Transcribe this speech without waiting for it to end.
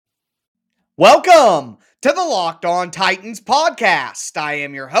Welcome to the Locked On Titans podcast. I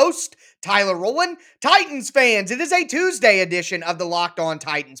am your host, Tyler Rowland. Titans fans, it is a Tuesday edition of the Locked On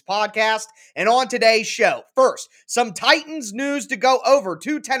Titans podcast. And on today's show, first, some Titans news to go over.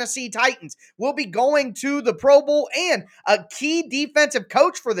 Two Tennessee Titans will be going to the Pro Bowl, and a key defensive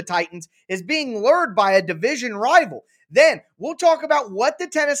coach for the Titans is being lured by a division rival. Then we'll talk about what the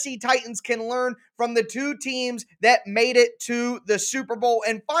Tennessee Titans can learn from the two teams that made it to the Super Bowl.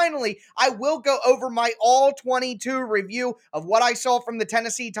 And finally, I will go over my all-22 review of what I saw from the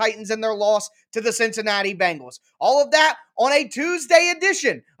Tennessee Titans in their loss to the Cincinnati Bengals. All of that on a Tuesday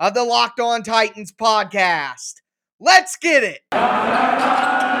edition of the Locked On Titans podcast. Let's get it. You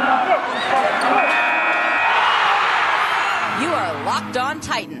are Locked On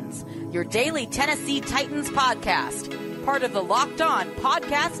Titans, your daily Tennessee Titans podcast, part of the Locked On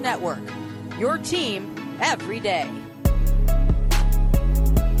Podcast Network, your team every day.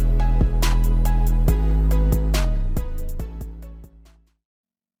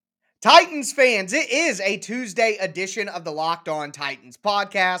 Titans fans, it is a Tuesday edition of the Locked On Titans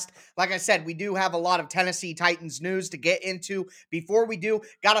podcast. Like I said, we do have a lot of Tennessee Titans news to get into. Before we do,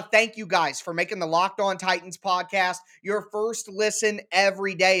 gotta thank you guys for making the Locked On Titans podcast your first listen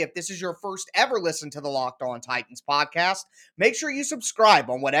every day. If this is your first ever listen to the Locked On Titans podcast, make sure you subscribe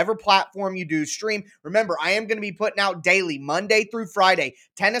on whatever platform you do stream. Remember, I am going to be putting out daily, Monday through Friday,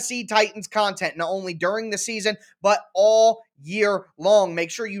 Tennessee Titans content, not only during the season, but all year long.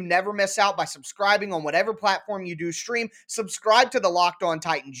 Make sure you never miss out by subscribing on whatever platform you do stream. Subscribe to the Locked On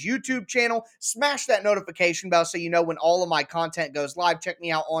Titans YouTube channel. Smash that notification bell so you know when all of my content goes live. Check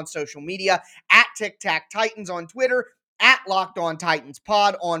me out on social media at Tic Tac Titans on Twitter, at Locked On Titans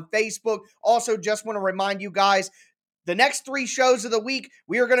Pod on Facebook. Also, just want to remind you guys, the next 3 shows of the week,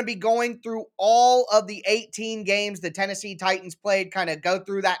 we are going to be going through all of the 18 games the Tennessee Titans played, kind of go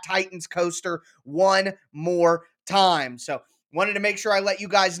through that Titans coaster one more time. So wanted to make sure I let you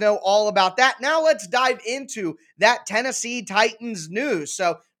guys know all about that. Now let's dive into that Tennessee Titans news.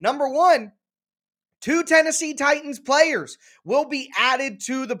 So number one, 2 Tennessee Titans players will be added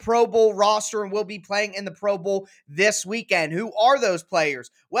to the Pro Bowl roster and will be playing in the Pro Bowl this weekend. Who are those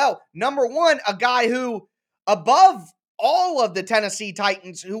players? Well, number one, a guy who, above all of the Tennessee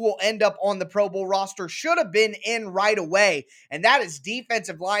Titans who will end up on the Pro Bowl roster, should have been in right away, and that is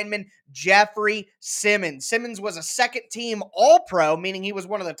defensive lineman Jeffrey Simmons. Simmons was a second-team All-Pro, meaning he was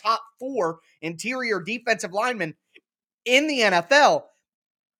one of the top 4 interior defensive linemen in the NFL,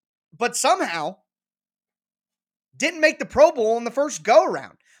 but somehow didn't make the Pro Bowl in the first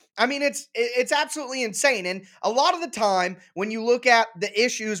go-around. I mean, it's absolutely insane. And a lot of the time, when you look at the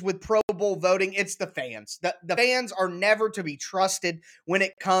issues with Pro Bowl voting, it's the fans. The fans are never to be trusted when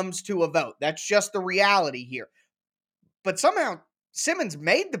it comes to a vote. That's just the reality here. But somehow, Simmons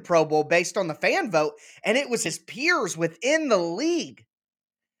made the Pro Bowl based on the fan vote, and it was his peers within the league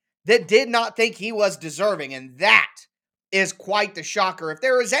that did not think he was deserving. And that is quite the shocker. If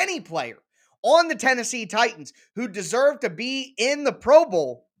there is any player on the Tennessee Titans who deserved to be in the Pro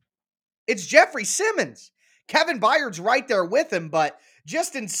Bowl, it's Jeffrey Simmons. Kevin Byard's right there with him, but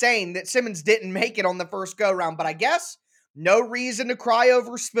just insane that Simmons didn't make it on the first go-round. But I guess no reason to cry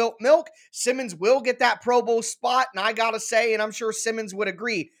over spilt milk. Simmons will get that Pro Bowl spot, and I gotta say, and I'm sure Simmons would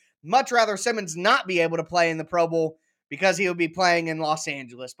agree, much rather Simmons not be able to play in the Pro Bowl because he will be playing in Los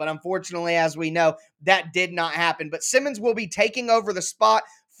Angeles. But unfortunately, as we know, that did not happen. But Simmons will be taking over the spot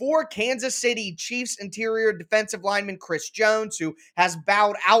for Kansas City Chiefs interior defensive lineman Chris Jones, who has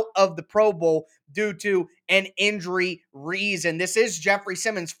bowed out of the Pro Bowl due to an injury reason. This is Jeffrey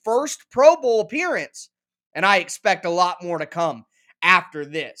Simmons' first Pro Bowl appearance, and I expect a lot more to come after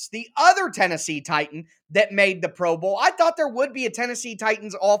this. The other Tennessee Titan that made the Pro Bowl, I thought there would be a Tennessee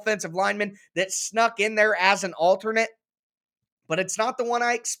Titans offensive lineman that snuck in there as an alternate, but it's not the one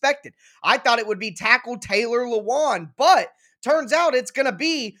I expected. I thought it would be tackle Taylor Lewan, but turns out it's going to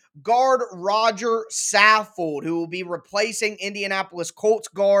be guard Roger Saffold, who will be replacing Indianapolis Colts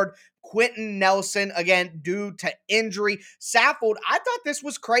guard Quentin Nelson, again, due to injury. Saffold, I thought this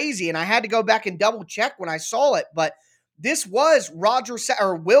was crazy, and I had to go back and double check when I saw it, but this was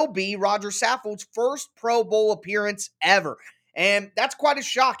will be Roger Saffold's first Pro Bowl appearance ever. And that's quite a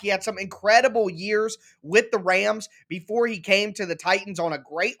shock. He had some incredible years with the Rams before he came to the Titans on a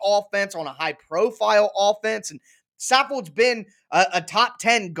great offense, on a high-profile offense, and Saffold's been a top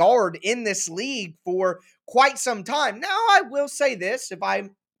 10 guard in this league for quite some time. Now, I will say this, if I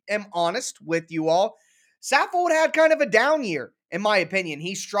am honest with you all, Saffold had kind of a down year, in my opinion.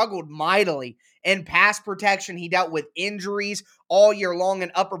 He struggled mightily in pass protection. He dealt with injuries all year long,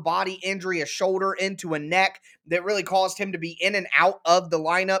 an upper body injury, a shoulder into a neck that really caused him to be in and out of the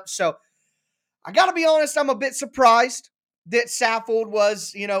lineup. So I got to be honest, I'm a bit surprised that Saffold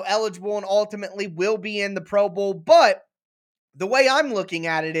was, eligible and ultimately will be in the Pro Bowl. But the way I'm looking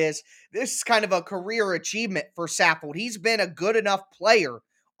at it is this is kind of a career achievement for Saffold. He's been a good enough player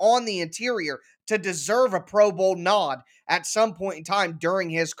on the interior to deserve a Pro Bowl nod at some point in time during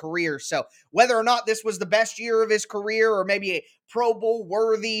his career. So whether or not this was the best year of his career or maybe a Pro Bowl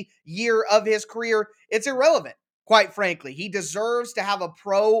worthy year of his career, it's irrelevant, quite frankly. He deserves to have a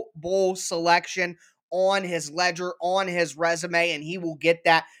Pro Bowl selection on his ledger, on his resume, and he will get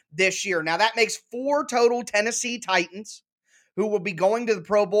that this year. Now, that makes 4 total Tennessee Titans who will be going to the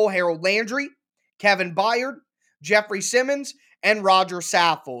Pro Bowl: Harold Landry, Kevin Byard, Jeffrey Simmons, and Roger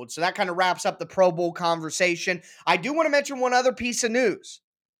Saffold. So that kind of wraps up the Pro Bowl conversation. I do want to mention one other piece of news.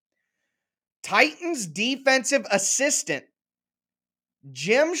 Titans defensive assistant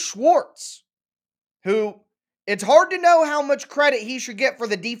Jim Schwartz, who it's hard to know how much credit he should get for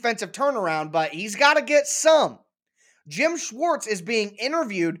the defensive turnaround, but he's got to get some. Jim Schwartz is being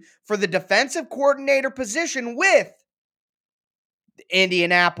interviewed for the defensive coordinator position with the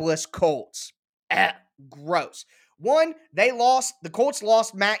Indianapolis Colts. Gross. One, the Colts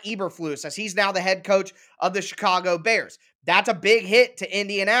lost Matt Eberflus as he's now the head coach of the Chicago Bears. That's a big hit to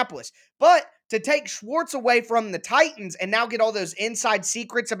Indianapolis. But to take Schwartz away from the Titans and now get all those inside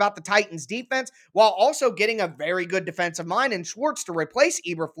secrets about the Titans defense while also getting a very good defensive mind in Schwartz to replace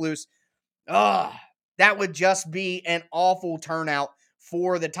Eberflus, that would just be an awful turnout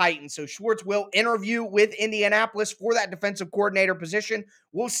for the Titans. So Schwartz will interview with Indianapolis for that defensive coordinator position.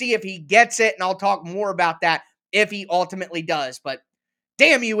 We'll see if he gets it, and I'll talk more about that if he ultimately does. But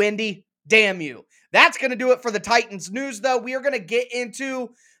damn you, Indy. Damn you. That's going to do it for the Titans news, though. We are going to get into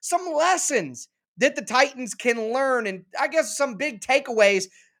some lessons that the Titans can learn, and I guess some big takeaways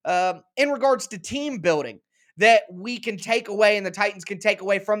in regards to team building that we can take away and the Titans can take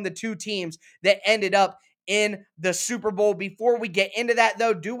away from the two teams that ended up in the Super Bowl. Before we get into that,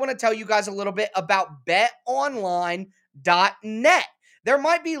 though, do want to tell you guys a little bit about betonline.net. There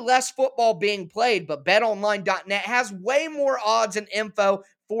might be less football being played, but betonline.net has way more odds and info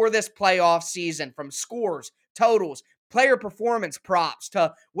for this playoff season, from scores, totals, player performance props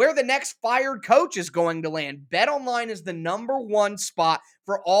to where the next fired coach is going to land. BetOnline is the #1 spot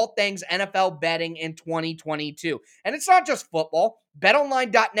for all things NFL betting in 2022. And it's not just football.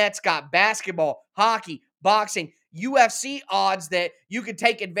 BetOnline.net's got basketball, hockey, boxing, UFC odds that you could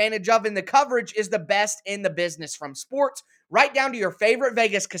take advantage of, and the coverage is the best in the business, from sports right down to your favorite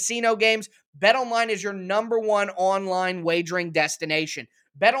Vegas casino games. BetOnline is your #1 online wagering destination.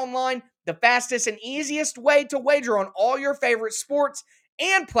 BetOnline, the fastest and easiest way to wager on all your favorite sports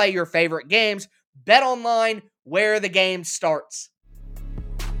and play your favorite games. BetOnline, where the game starts.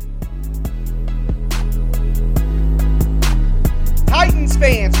 Titans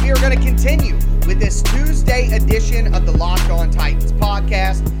fans, we are going to continue with this Tuesday edition of the Locked On Titans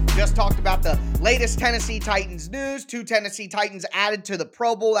podcast. Just talked about the latest Tennessee Titans news. 2 Tennessee Titans added to the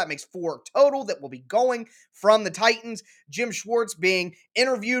Pro Bowl. That makes 4 total that will be going from the Titans. Jim Schwartz being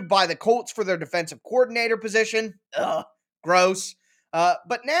interviewed by the Colts for their defensive coordinator position. Gross.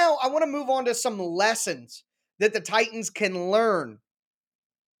 But now I want to move on to some lessons that the Titans can learn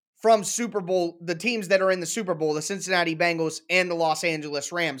from Super Bowl, the teams that are in the Super Bowl, the Cincinnati Bengals and the Los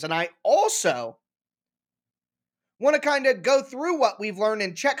Angeles Rams. And I also want to kind of go through what we've learned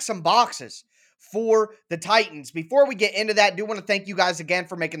and check some boxes for the Titans. Before we get into that, I do want to thank you guys again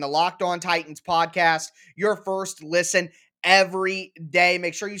for making the Locked On Titans podcast your first listen every day.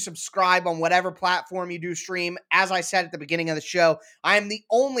 Make sure you subscribe on whatever platform you do stream. As I said at the beginning of the show, I am the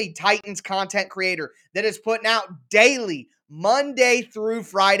only Titans content creator that is putting out daily, Monday through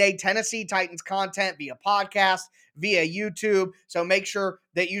Friday, Tennessee Titans content via podcast, via YouTube. So make sure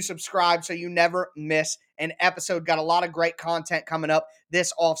that you subscribe so you never miss an episode. Got a lot of great content coming up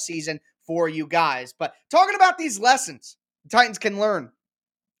this offseason for you guys. But talking about these lessons the Titans can learn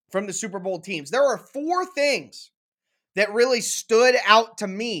from the Super Bowl teams, there are 4 things that really stood out to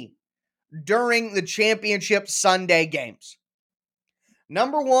me during the championship Sunday games.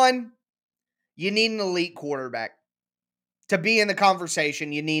 Number 1, you need an elite quarterback. To be in the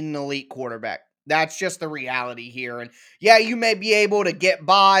conversation, you need an elite quarterback. That's just the reality here. And yeah, you may be able to get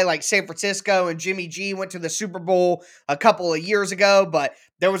by like San Francisco and Jimmy G went to the Super Bowl a couple of years ago, but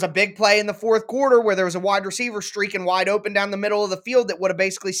there was a big play in the fourth quarter where there was a wide receiver streaking wide open down the middle of the field that would have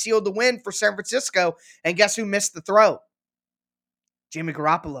basically sealed the win for San Francisco. And guess who missed the throw? Jimmy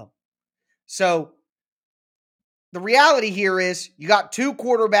Garoppolo. So the reality here is you got 2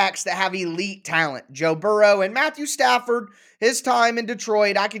 quarterbacks that have elite talent, Joe Burrow and Matthew Stafford. His time in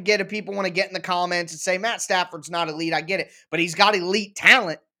Detroit, I could get if people want to get in the comments and say Matt Stafford's not elite. I get it, but he's got elite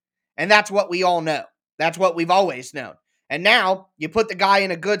talent. And that's what we all know. That's what we've always known. And now you put the guy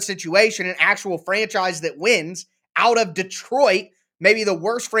in a good situation, an actual franchise that wins out of Detroit, maybe the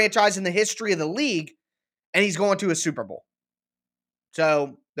worst franchise in the history of the league, and he's going to a Super Bowl.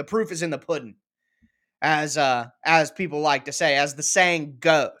 So the proof is in the pudding, as people like to say, as the saying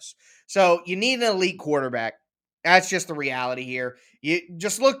goes. So you need an elite quarterback. That's just the reality here. You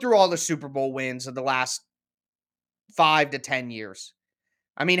just look through all the Super Bowl wins of the last 5 to 10 years.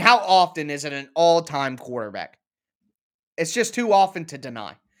 I mean, how often is it an all-time quarterback? It's just too often to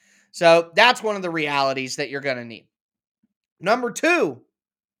deny. So that's one of the realities that you're going to need. Number 2,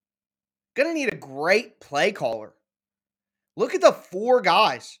 going to need a great play caller. Look at the 4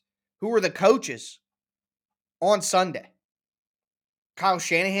 guys who were the coaches on Sunday. Kyle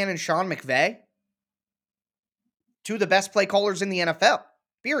Shanahan and Sean McVay, 2 of the best play callers in the NFL,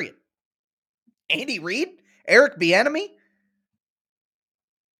 period. Andy Reid, Eric Bieniemy.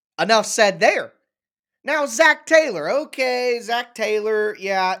 Enough said there. Now, Zach Taylor. Okay, Zach Taylor,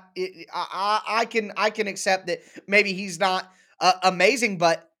 yeah, I can accept that maybe he's not amazing,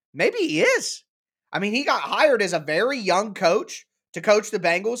 but maybe he is. I mean, he got hired as a very young coach to coach the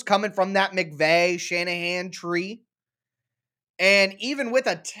Bengals, coming from that McVay, Shanahan tree. And even with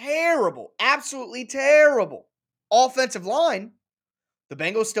a terrible, absolutely terrible offensive line, the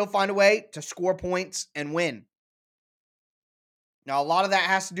Bengals still find a way to score points and win. Now, a lot of that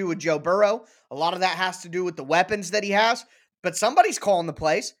has to do with Joe Burrow. A lot of that has to do with the weapons that he has. But somebody's calling the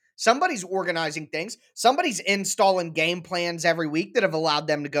plays. Somebody's organizing things. Somebody's installing game plans every week that have allowed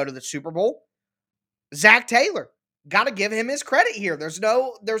them to go to the Super Bowl. Zach Taylor. Got to give him his credit here. There's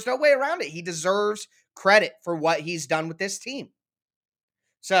no way around it. He deserves credit for what he's done with this team.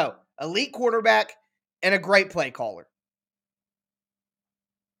 So, elite quarterback and a great play caller.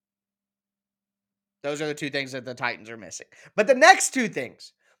 Those are the 2 things that the Titans are missing. But the next 2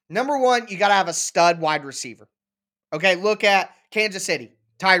 things. Number 1, you got to have a stud wide receiver. Okay, look at Kansas City,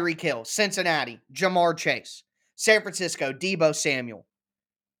 Tyreek Hill, Cincinnati, Jamar Chase, San Francisco, Deebo Samuel,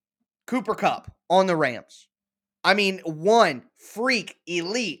 Cooper Kupp on the Rams. I mean, one freak,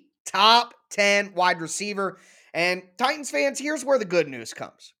 elite, top 10 wide receiver. And Titans fans, here's where the good news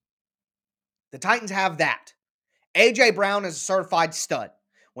comes. The Titans have that. A.J. Brown is a certified stud.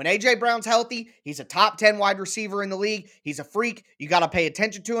 When A.J. Brown's healthy, he's a top 10 wide receiver in the league. He's a freak. You got to pay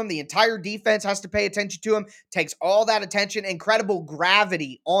attention to him. The entire defense has to pay attention to him. Takes all that attention, incredible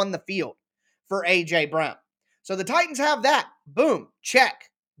gravity on the field for A.J. Brown. So the Titans have that. Boom. Check.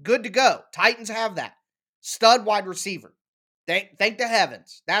 Good to go. Titans have that. Stud wide receiver. Thank the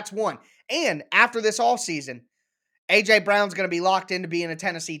heavens. That's one. And after this offseason, A.J. Brown's going to be locked into being a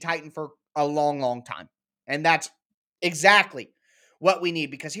Tennessee Titan for a long, long time. And that's exactly what we need,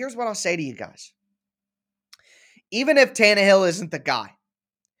 because here's what I'll say to you guys. Even if Tannehill isn't the guy,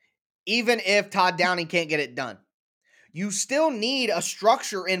 even if Todd Downing can't get it done, you still need a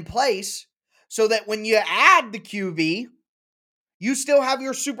structure in place so that when you add the QB, you still have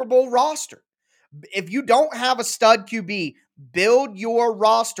your Super Bowl roster. If you don't have a stud QB, build your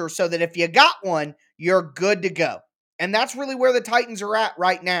roster so that if you got one, you're good to go. And that's really where the Titans are at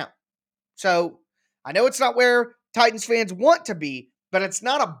right now. So I know it's not where Titans fans want to be, but it's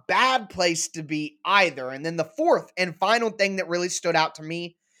not a bad place to be either. And then the 4th and final thing that really stood out to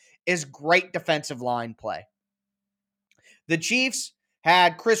me is great defensive line play. The Chiefs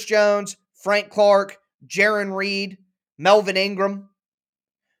had Chris Jones, Frank Clark, Jarran Reed, Melvin Ingram.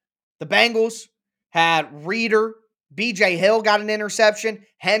 The Bengals had Reeder, B.J. Hill got an interception,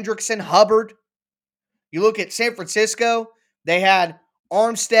 Hendrickson, Hubbard. You look at San Francisco, they had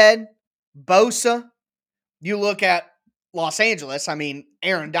Armstead, Bosa. You look at Los Angeles, I mean,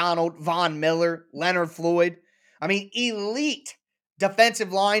 Aaron Donald, Von Miller, Leonard Floyd. I mean, elite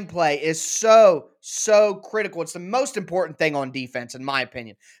defensive line play is so critical. It's the most important thing on defense, in my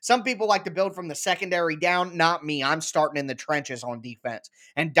opinion. Some people like to build from the secondary down. Not me. I'm starting in the trenches on defense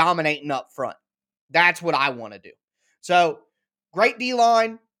and dominating up front. That's what I want to do. So, great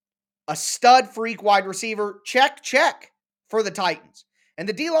D-line, a stud freak wide receiver, check for the Titans. And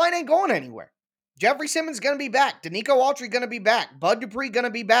the D-line ain't going anywhere. Jeffrey Simmons going to be back. Danico Autry going to be back. Bud Dupree going to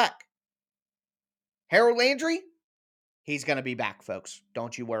be back. Harold Landry, he's going to be back, folks.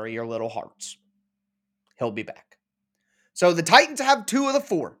 Don't you worry your little hearts. He'll be back. So the Titans have 2 of the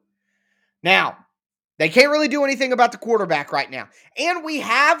 4. Now, they can't really do anything about the quarterback right now. And we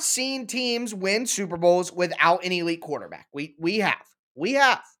have seen teams win Super Bowls without an elite quarterback. We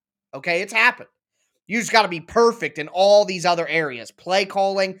have. Okay, it's happened. You just got to be perfect in all these other areas. Play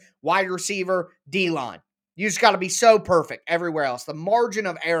calling, wide receiver, D-line. You just got to be so perfect everywhere else. The margin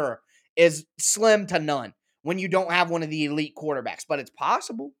of error is slim to none when you don't have one of the elite quarterbacks. But it's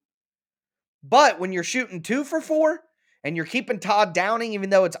possible. But when you're shooting 2 for 4 and you're keeping Todd Downing, even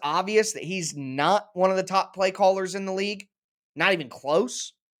though it's obvious that he's not one of the top play callers in the league, not even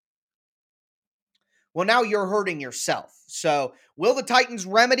close, well, now you're hurting yourself. So, will the Titans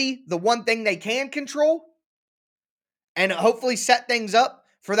remedy the one thing they can control and hopefully set things up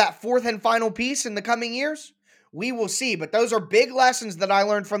for that fourth and final piece in the coming years? We will see. But those are big lessons that I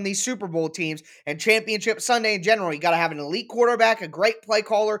learned from these Super Bowl teams and Championship Sunday in general. You got to have an elite quarterback, a great play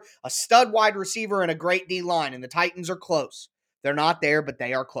caller, a stud wide receiver, and a great D line. And the Titans are close. They're not there, but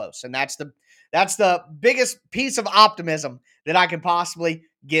they are close. And that's the biggest piece of optimism that I can possibly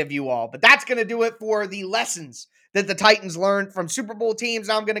give you all. But that's going to do it for the lessons that the Titans learned from Super Bowl teams.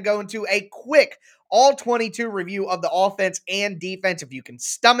 Now I'm going to go into a quick all 22 review of the offense and defense. If you can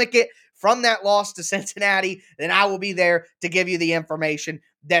stomach it from that loss to Cincinnati, then I will be there to give you the information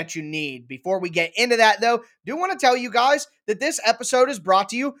that you need. Before we get into that, though, do want to tell you guys that this episode is brought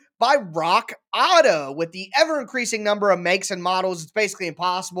to you by Rock Auto. With the ever-increasing number of makes and models, it's basically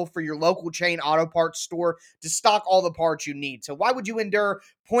impossible for your local chain auto parts store to stock all the parts you need. So why would you endure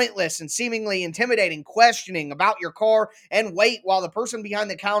pointless and seemingly intimidating questioning about your car and wait while the person behind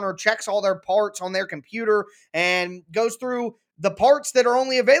the counter checks all their parts on their computer and goes through the parts that are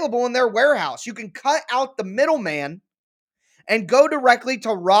only available in their warehouse? You can cut out the middleman and go directly to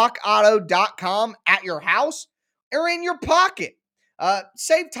rockauto.com at your house or in your pocket.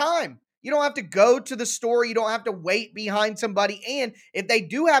 Save time. You don't have to go to the store. You don't have to wait behind somebody. And if they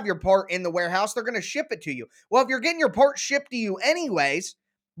do have your part in the warehouse, they're going to ship it to you. Well, if you're getting your part shipped to you anyways,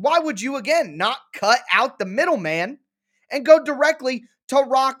 why would you, again, not cut out the middleman and go directly to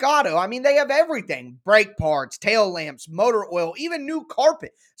Rock Auto? I mean, they have everything: brake parts, tail lamps, motor oil, even new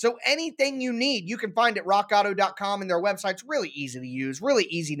carpet. So anything you need, you can find at rockauto.com, and their website's really easy to use, really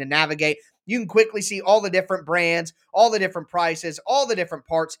easy to navigate. You can quickly see all the different brands, all the different prices, all the different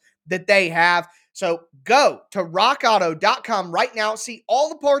parts that they have. So go to rockauto.com right now, see all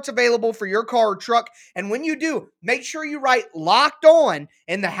the parts available for your car or truck. And when you do, make sure you write Locked On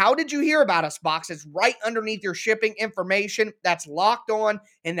in the How Did You Hear About Us box. It's right underneath your shipping information. That's Locked On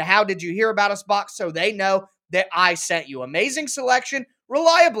in the How Did You Hear About Us box, so they know that I sent you. Amazing selection,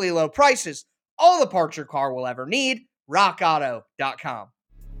 reliably low prices, all the parts your car will ever need. rockauto.com.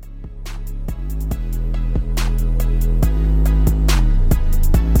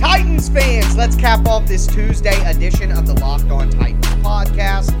 Titans fans, let's cap off this Tuesday edition of the Locked On Titans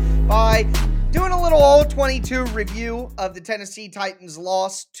podcast by doing a little all-22 review of the Tennessee Titans'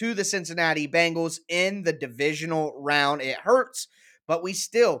 loss to the Cincinnati Bengals in the divisional round. It hurts, but we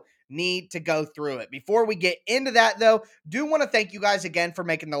still need to go through it. Before we get into that, though, do want to thank you guys again for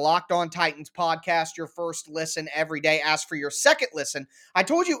making the Locked On Titans podcast your first listen every day. As for your second listen, I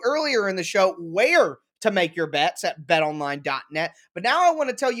told you earlier in the show where to make your bets at betonline.net. But now I want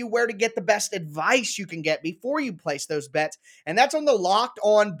to tell you where to get the best advice you can get before you place those bets. And that's on the Locked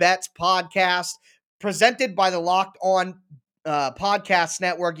On Bets podcast, presented by the Locked On Podcast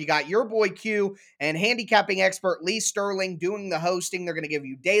Network. You got your boy Q and handicapping expert Lee Sterling doing the hosting. They're going to give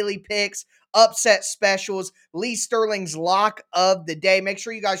you daily picks, upset specials, Lee Sterling's lock of the day. Make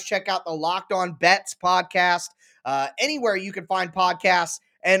sure you guys check out the Locked On Bets podcast anywhere you can find podcasts,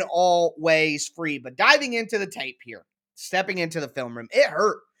 and always free. But diving into the tape here, stepping into the film room, it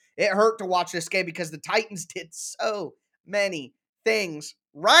hurt. It hurt to watch this game because the Titans did so many things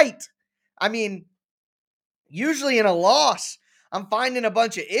right. I mean, usually in a loss, I'm finding a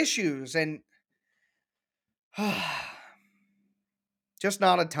bunch of issues, and just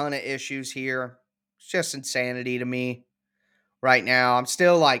not a ton of issues here. It's just insanity to me right now. I'm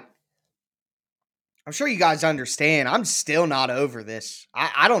still like, I'm sure you guys understand, I'm still not over this.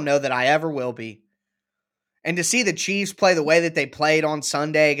 I don't know that I ever will be. And to see the Chiefs play the way that they played on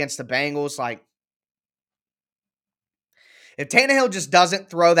Sunday against the Bengals, like, if Tannehill just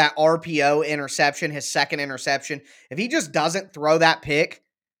doesn't throw that RPO interception, his second interception, if he just doesn't throw that pick,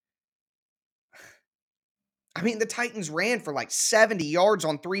 I mean, the Titans ran for like 70 yards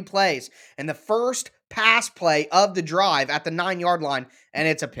on 3 plays, and the first pass play of the drive at the 9-yard line, and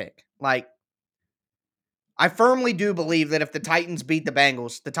it's a pick. Like, I firmly do believe that if the Titans beat the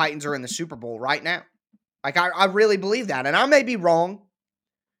Bengals, the Titans are in the Super Bowl right now. Like, I really believe that. And I may be wrong.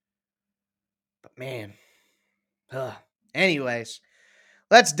 But, man. Anyways,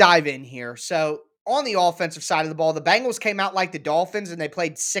 let's dive in here. So, on the offensive side of the ball, the Bengals came out like the Dolphins, and they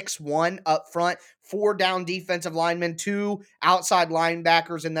played 6-1 up front. 4 down defensive linemen, 2 outside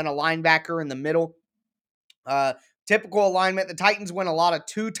linebackers, and then a linebacker in the middle. Typical alignment. The Titans went a lot of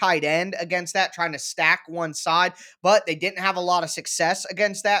 2 tight end against that, trying to stack one side, but they didn't have a lot of success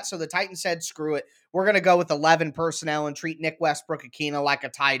against that. So the Titans said, screw it. we're going to go with 11 personnel and treat Nick Westbrook-Ikhine like a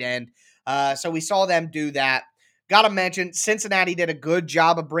tight end. So we saw them do that. Got to mention, Cincinnati did a good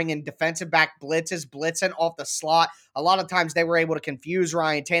job of bringing defensive back blitzing off the slot. A lot of times they were able to confuse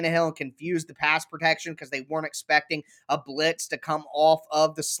Ryan Tannehill and confuse the pass protection because they weren't expecting a blitz to come off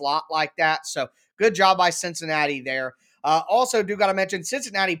of the slot like that. So good job by Cincinnati there. Also, got to mention,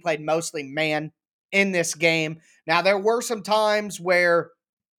 Cincinnati played mostly man in this game. Now, there were some times where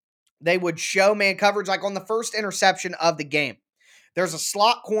they would show man coverage, like on the first interception of the game. There's a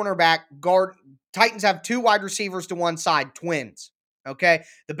slot cornerback guard. Titans have two wide receivers to one side, twins. Okay.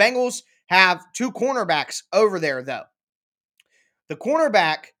 The Bengals have two cornerbacks over there, though. The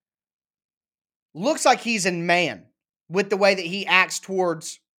cornerback looks like he's in man with the way that he acts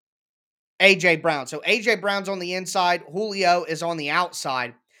towards A.J. Brown. So A.J. Brown's on the inside. Julio is on the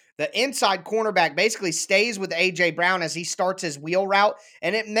outside. The inside cornerback basically stays with A.J. Brown as he starts his wheel route,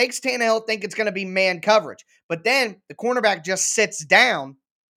 and it makes Tannehill think it's going to be man coverage. But then the cornerback just sits down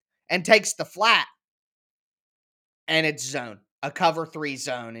and takes the flat, and it's zone, a cover 3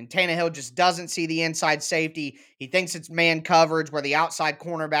 zone. And Tannehill just doesn't see the inside safety. He thinks it's man coverage where the outside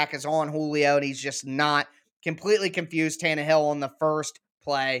cornerback is on Julio, and he's just not. Completely confused Tannehill on the first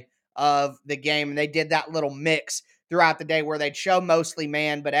play of the game. And they did that little mix throughout the day where they'd show mostly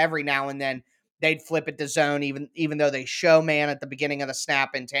man, but every now and then they'd flip it to zone, even though they show man at the beginning of the snap,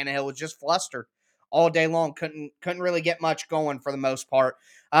 and Tannehill was just flustered all day long. Couldn't really get much going for the most part.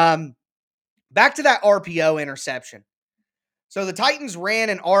 Back to that RPO interception. So the Titans ran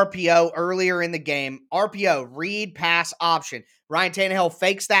an RPO earlier in the game. RPO, read pass option. Ryan Tannehill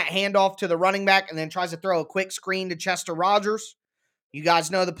fakes that handoff to the running back and then tries to throw a quick screen to Chester Rogers. You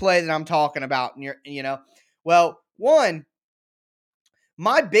guys know the play that I'm talking about. Well, one,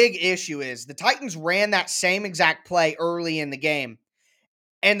 my big issue is the Titans ran that same exact play early in the game,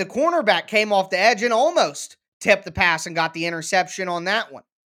 and the cornerback came off the edge and almost tipped the pass and got the interception on that one.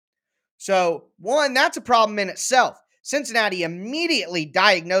 So, one, that's a problem in itself. Cincinnati immediately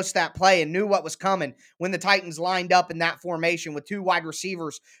diagnosed that play and knew what was coming when the Titans lined up in that formation with two wide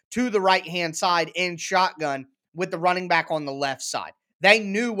receivers to the right-hand side in shotgun with the running back on the left side. They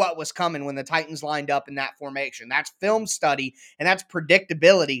knew what was coming when the Titans lined up in that formation. That's film study, and that's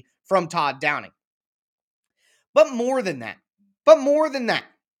predictability from Todd Downing. But more than that,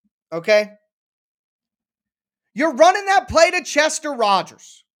 okay? You're running that play to Chester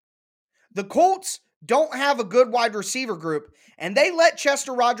Rogers. The Colts don't have a good wide receiver group, and they let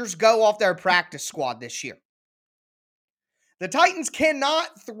Chester Rogers go off their practice squad this year. The Titans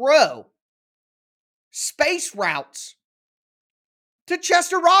cannot throw space routes to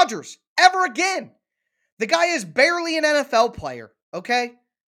Chester Rogers ever again. The guy is barely an NFL player, okay?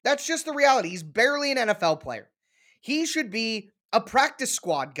 That's just the reality. He's barely an NFL player. He should be a practice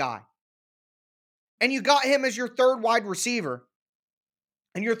squad guy. And you got him as your third wide receiver,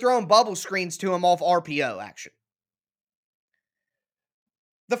 and you're throwing bubble screens to him off RPO action.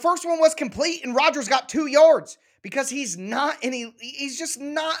 The first one was complete, and Rodgers got 2 yards because he's just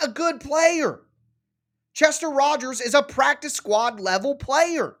not a good player. Chester Rogers is a practice squad level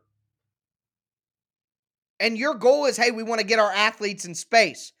player. And your goal is, hey, we want to get our athletes in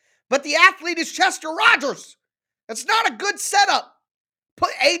space. But the athlete is Chester Rogers. That's not a good setup.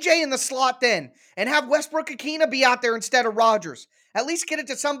 Put AJ in the slot then and have Westbrook-Ikhine be out there instead of Rodgers. At least get it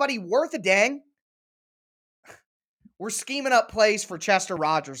to somebody worth a dang. We're scheming up plays for Chester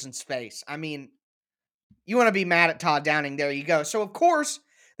Rogers in space. I mean, you want to be mad at Todd Downing, there you go. So, of course,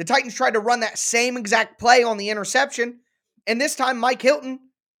 the Titans tried to run that same exact play on the interception, and this time Mike Hilton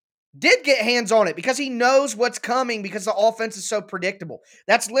did get hands on it because he knows what's coming because the offense is so predictable.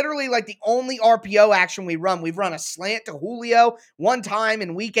 That's literally like the only RPO action we run. We've run a slant to Julio one time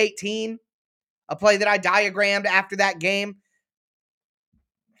in Week 18, a play that I diagrammed after that game.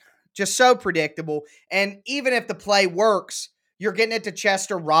 Just so predictable. And even if the play works, you're getting it to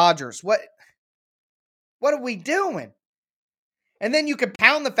Chester Rogers. What are we doing? And then you could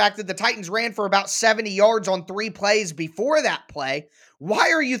pound the fact that the Titans ran for about 70 yards on 3 plays before that play. Why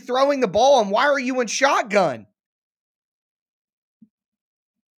are you throwing the ball and why are you in shotgun?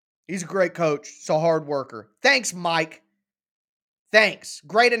 He's a great coach. He's a hard worker. Thanks, Mike. Thanks.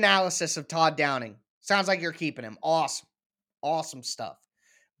 Great analysis of Todd Downing. Sounds like you're keeping him. Awesome. Awesome stuff.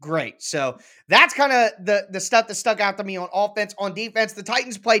 great. So that's kind of the stuff that stuck out to me on offense. On defense, the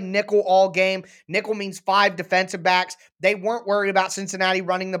Titans played nickel all game. Nickel means 5 defensive backs. They weren't worried about Cincinnati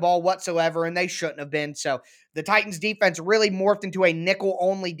running the ball whatsoever, and they shouldn't have been. So the Titans defense really morphed into a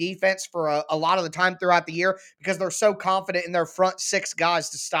nickel-only defense for a lot of the time throughout the year because they're so confident in their front 6 guys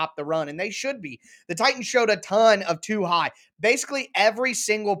to stop the run, and they should be. The Titans showed a ton of too high. Basically, every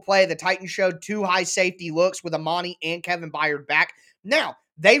single play, the Titans showed 2 high safety looks with Amani and Kevin Byard back. Now,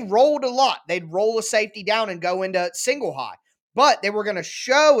 they rolled a lot. They'd roll a safety down and go into single high, but they were going to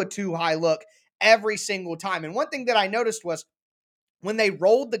show a 2 high look every single time. And one thing that I noticed was when they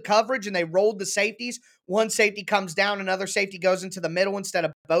rolled the coverage and they rolled the safeties, one safety comes down, another safety goes into the middle instead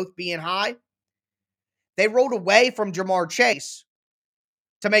of both being high. They rolled away from Ja'Marr Chase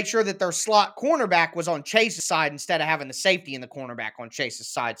to make sure that their slot cornerback was on Chase's side instead of having the safety and the cornerback on Chase's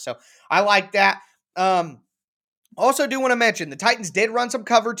side. So I like that. Also do want to mention, the Titans did run some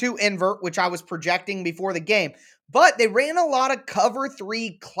cover 2 invert, which I was projecting before the game, but they ran a lot of cover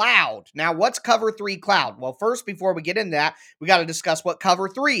 3 cloud. Now, what's cover 3 cloud? Well, first, before we get into that, we got to discuss what cover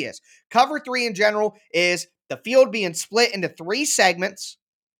 3 is. Cover 3 in general is the field being split into 3 segments.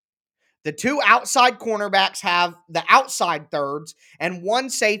 The 2 outside cornerbacks have the outside thirds, and 1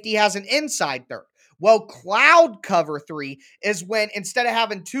 safety has an inside third. Well, cloud cover 3 is when instead of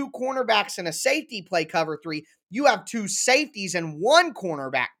having 2 cornerbacks and a safety play cover 3, you have 2 safeties and 1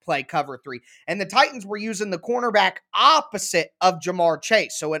 cornerback play cover 3. And the Titans were using the cornerback opposite of Ja'Marr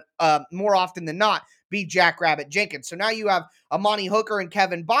Chase. So it more often than not be Jackrabbit Jenkins. So now you have Amani Hooker and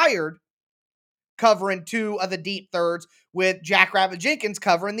Kevin Byard covering 2 of the deep thirds with Jackrabbit Jenkins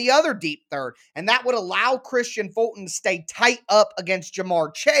covering the other deep third. And that would allow Christian Fulton to stay tight up against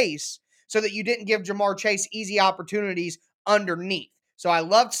Ja'Marr Chase so that you didn't give Ja'Marr Chase easy opportunities underneath. So I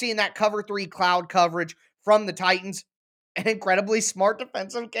loved seeing that cover 3 cloud coverage from the Titans. An incredibly smart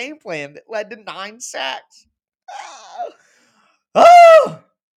defensive game plan that led to 9 sacks. Oh!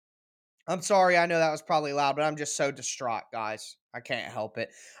 I'm sorry, I know that was probably loud, but I'm just so distraught, guys. I can't help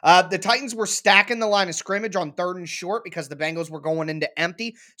it. The Titans were stacking the line of scrimmage on 3rd and short because the Bengals were going into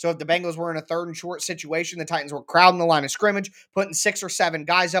empty. So if the Bengals were in a 3rd and short situation, the Titans were crowding the line of scrimmage, putting 6 or 7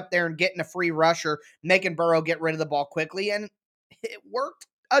 guys up there and getting a free rusher, making Burrow get rid of the ball quickly. And it worked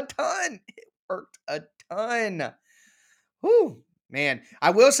a ton. It worked a ton. Whew, man. I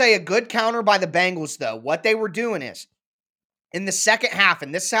will say a good counter by the Bengals, though. What they were doing is, in the second half,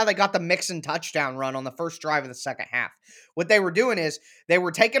 and this is how they got the Mixon touchdown run on the first drive of the second half. What they were doing is they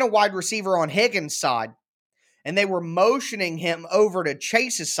were taking a wide receiver on Higgins' side, and they were motioning him over to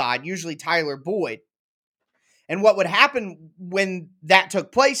Chase's side, usually Tyler Boyd. And what would happen when that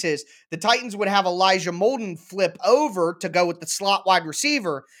took place is the Titans would have Elijah Molden flip over to go with the slot wide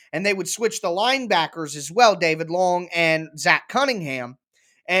receiver, and they would switch the linebackers as well, David Long and Zach Cunningham.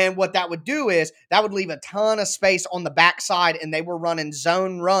 And what that would do is that would leave a ton of space on the backside, and they were running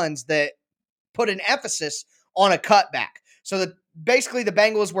zone runs that put an emphasis on a cutback. So that basically the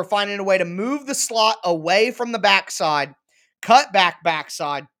Bengals were finding a way to move the slot away from the backside, cut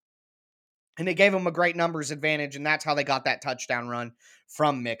backside, and it gave them a great numbers advantage, and that's how they got that touchdown run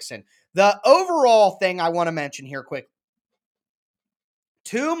from Mixon. The overall thing I want to mention here quick,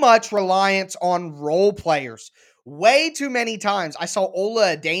 too much reliance on role players. Way too many times I saw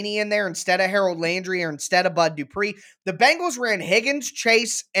Ola Adeni in there instead of Harold Landry or instead of Bud Dupree. The Bengals ran Higgins,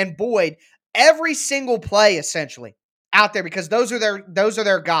 Chase, and Boyd every single play essentially out there because those are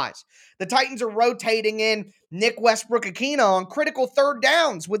their guys. The Titans are rotating in Nick Westbrook-Ikhine on critical 3rd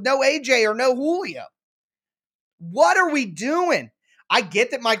downs with no AJ or no Julio. What are we doing? I get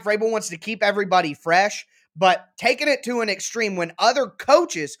that Mike Vrabel wants to keep everybody fresh, but taking it to an extreme when other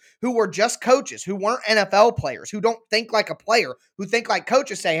coaches who were just coaches, who weren't NFL players, who don't think like a player, who think like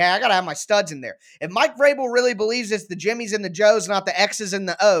coaches say, hey, I got to have my studs in there. If Mike Vrabel really believes it's the Jimmies and the Joes, not the X's and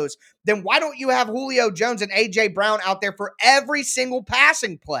the O's, then why don't you have Julio Jones and A.J. Brown out there for every single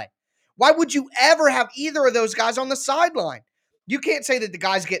passing play? Why would you ever have either of those guys on the sideline? You can't say that the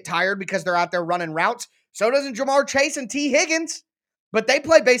guys get tired because they're out there running routes. So doesn't Ja'Marr Chase and T. Higgins. But they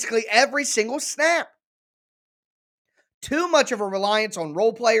play basically every single snap. Too much of a reliance on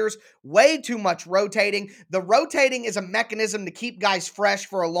role players, way too much rotating. The rotating is a mechanism to keep guys fresh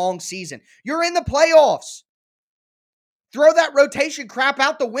for a long season. You're in the playoffs. Throw that rotation crap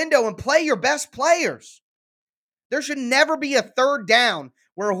out the window and play your best players. There should never be a 3rd down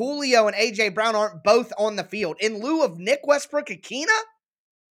where Julio and A.J. Brown aren't both on the field in lieu of Nick Westbrook-Ikhine.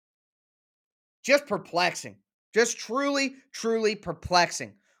 Just perplexing. Just truly, truly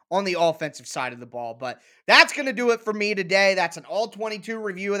perplexing on the offensive side of the ball. But that's going to do it for me today. That's an all-22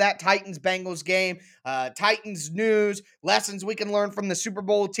 review of that Titans-Bengals game. Titans news, lessons we can learn from the Super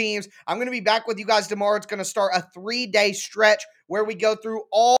Bowl teams. I'm going to be back with you guys tomorrow. It's going to start a 3-day stretch where we go through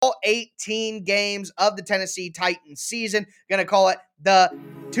all 18 games of the Tennessee Titans season. Going to call it the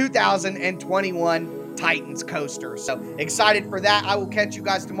 2021 Titans Coaster. So excited for that. I will catch you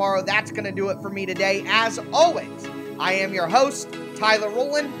guys tomorrow. That's going to do it for me today. As always, I am your host, Tyler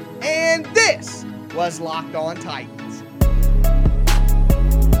Rowland, and this was Locked On Titans.